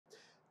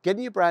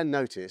Getting your brand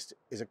noticed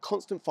is a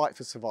constant fight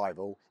for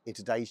survival in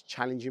today's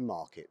challenging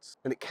markets,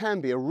 and it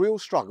can be a real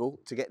struggle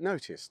to get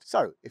noticed.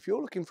 So if you're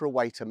looking for a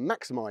way to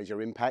maximise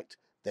your impact,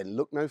 then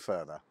look no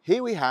further.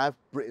 Here we have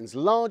Britain's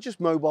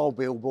largest mobile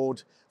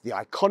billboard, the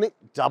iconic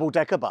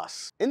double-decker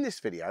bus. In this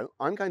video,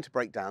 I'm going to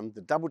break down the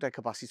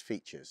double-decker bus's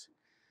features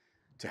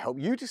to help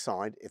you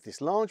decide if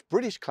this large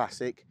British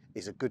classic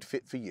is a good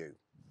fit for you.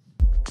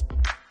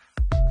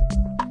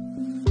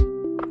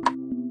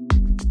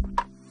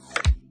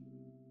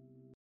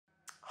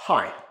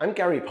 Hi, I'm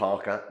Gary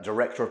Parker,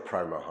 Director of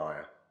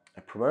Promohire,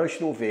 a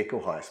promotional vehicle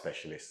hire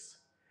specialist.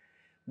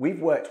 We've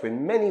worked with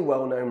many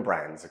well-known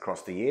brands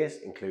across the years,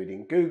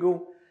 including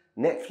Google,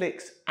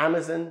 Netflix,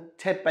 Amazon,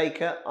 Ted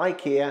Baker,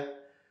 IKEA,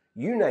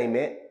 you name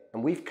it,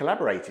 and we've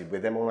collaborated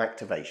with them on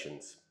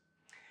activations.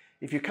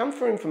 If you come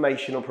for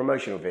information on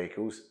promotional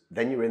vehicles,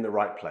 then you're in the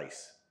right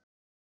place.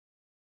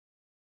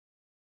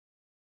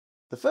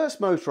 The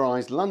first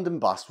motorised London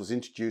bus was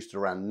introduced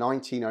around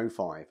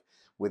 1905,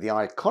 with the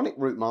iconic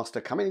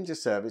Routemaster coming into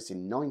service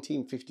in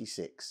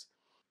 1956.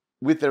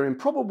 With their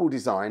improbable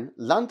design,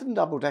 London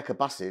double-decker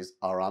buses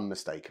are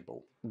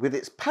unmistakable. With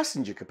its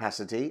passenger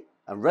capacity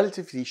and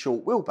relatively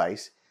short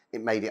wheelbase,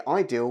 it made it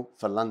ideal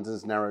for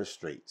London's narrow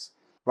streets.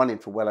 Running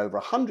for well over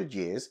 100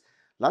 years,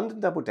 London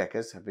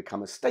double-deckers have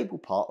become a staple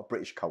part of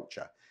British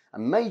culture, a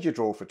major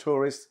draw for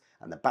tourists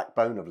and the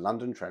backbone of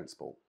London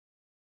transport.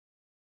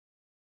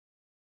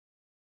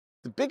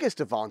 The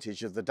biggest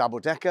advantage of the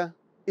double-decker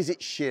is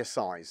its sheer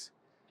size.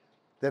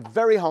 They're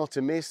very hard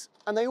to miss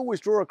and they always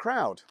draw a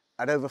crowd.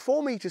 At over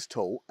 4 metres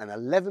tall and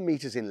 11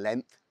 metres in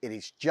length, it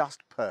is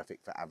just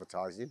perfect for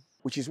advertising,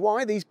 which is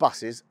why these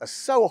buses are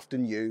so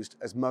often used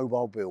as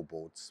mobile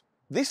billboards.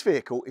 This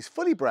vehicle is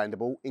fully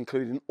brandable,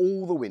 including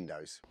all the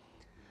windows.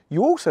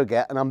 You also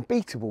get an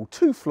unbeatable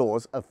 2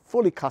 floors of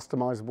fully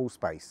customisable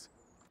space.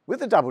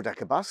 With the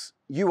double-decker bus,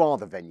 you are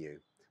the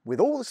venue, with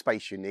all the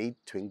space you need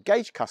to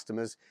engage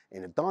customers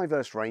in a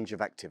diverse range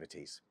of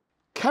activities.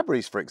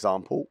 Cadbury's, for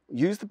example,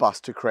 use the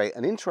bus to create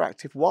an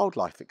interactive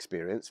wildlife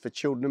experience for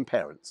children and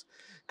parents,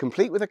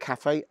 complete with a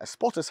cafe, a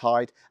spotter's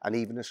hide and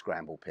even a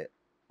scramble pit.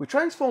 We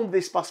transformed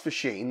this bus for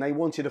Shein. They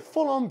wanted a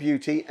full-on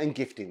beauty and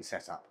gifting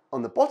setup.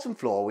 On the bottom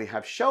floor we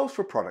have shelves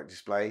for product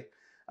display,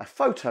 a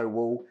photo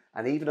wall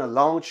and even a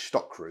large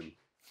stock room.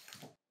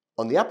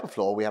 On the upper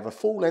floor we have a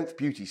full-length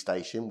beauty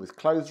station with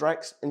clothes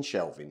racks and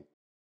shelving.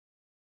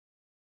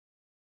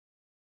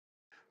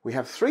 We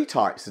have 3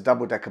 types of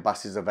double-decker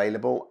buses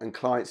available and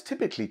clients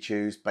typically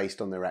choose based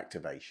on their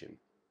activation.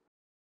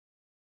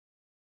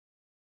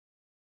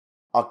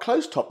 Our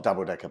closed-top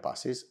double-decker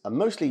buses are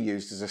mostly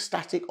used as a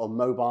static or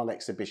mobile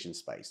exhibition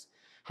space.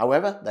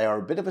 However, they are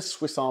a bit of a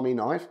Swiss Army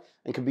knife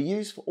and can be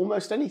used for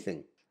almost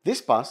anything. This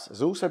bus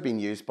has also been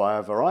used by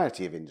a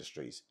variety of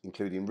industries,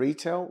 including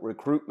retail,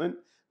 recruitment,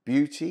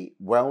 beauty,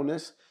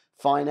 wellness,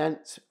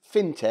 finance,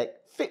 fintech,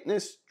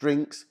 fitness,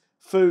 drinks,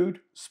 food,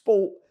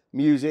 sport,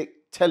 music,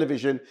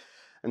 television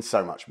and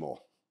so much more.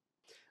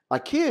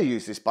 IKEA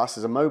use this bus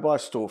as a mobile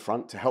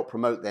storefront to help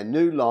promote their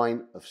new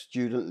line of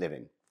student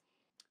living.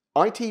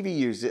 ITV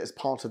used it as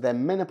part of their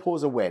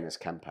menopause awareness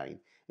campaign,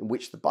 in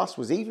which the bus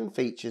was even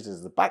featured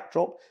as the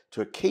backdrop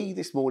to a key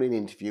This Morning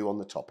interview on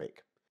the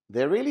topic.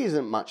 There really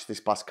isn't much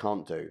this bus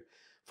can't do,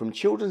 from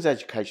children's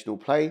educational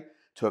play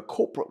to a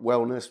corporate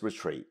wellness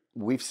retreat.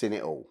 We've seen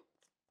it all.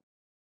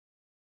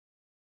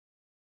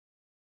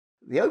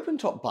 The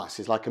open-top bus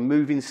is like a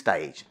moving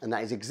stage, and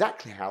that is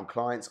exactly how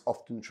clients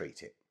often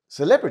treat it.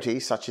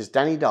 Celebrities such as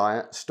Danny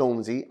Dyer,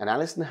 Stormzy and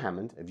Alison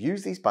Hammond have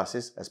used these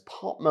buses as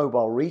part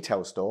mobile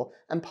retail store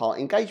and part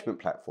engagement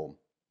platform.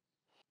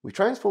 We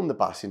transformed the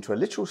bus into a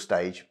literal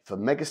stage for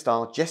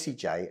megastar Jessie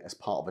J as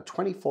part of a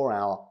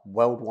 24-hour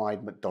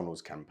worldwide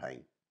McDonald's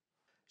campaign.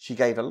 She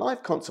gave a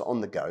live concert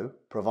on the go,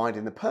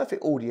 providing the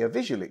perfect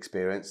audio-visual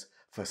experience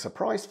for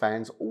surprise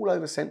fans all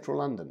over central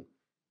London.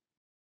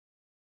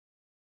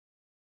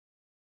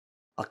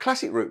 Our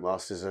classic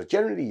Routemasters are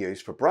generally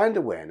used for brand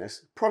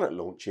awareness, product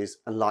launches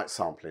and light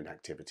sampling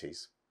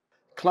activities.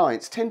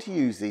 Clients tend to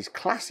use these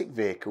classic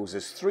vehicles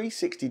as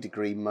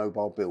 360-degree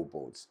mobile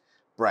billboards,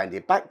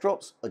 branded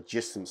backdrops or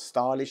just some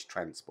stylish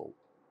transport.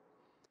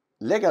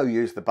 Lego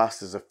used the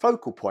bus as a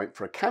focal point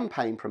for a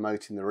campaign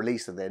promoting the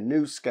release of their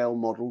new scale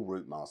model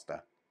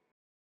Routemaster.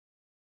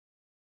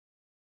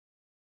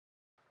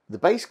 The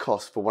base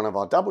cost for one of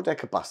our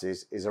double-decker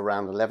buses is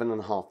around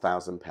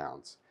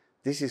 £11,500.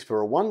 This is for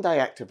a one-day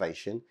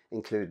activation,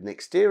 including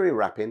exterior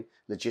wrapping,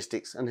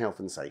 logistics and health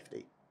and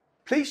safety.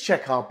 Please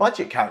check our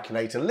budget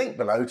calculator link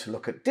below to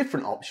look at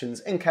different options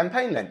and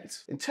campaign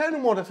lengths. Internal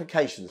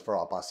modifications for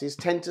our buses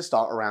tend to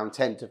start around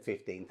 £10,000 to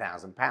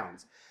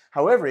 £15,000.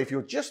 However, if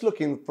you're just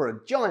looking for a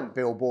giant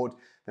billboard,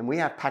 then we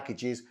have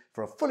packages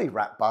for a fully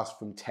wrapped bus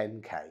from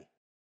 £10,000.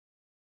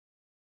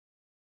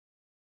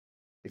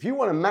 If you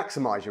want to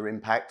maximise your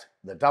impact,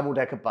 the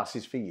double-decker bus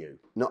is for you.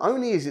 Not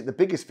only is it the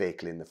biggest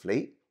vehicle in the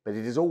fleet, but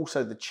it is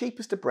also the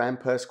cheapest to brand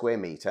per square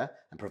metre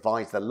and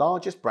provides the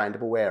largest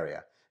brandable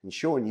area,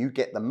 ensuring you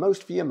get the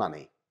most for your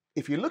money.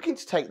 If you're looking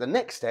to take the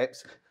next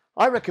steps,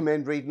 I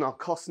recommend reading our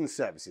costs and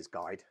services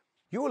guide.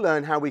 You will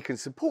learn how we can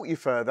support you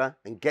further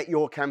and get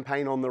your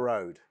campaign on the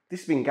road.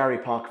 This has been Gary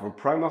Parker from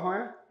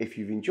Promohire. If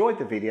you've enjoyed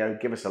the video,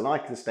 give us a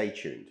like and stay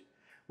tuned.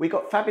 We've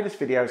got fabulous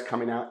videos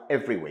coming out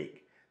every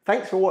week.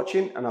 Thanks for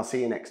watching, and I'll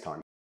see you next time.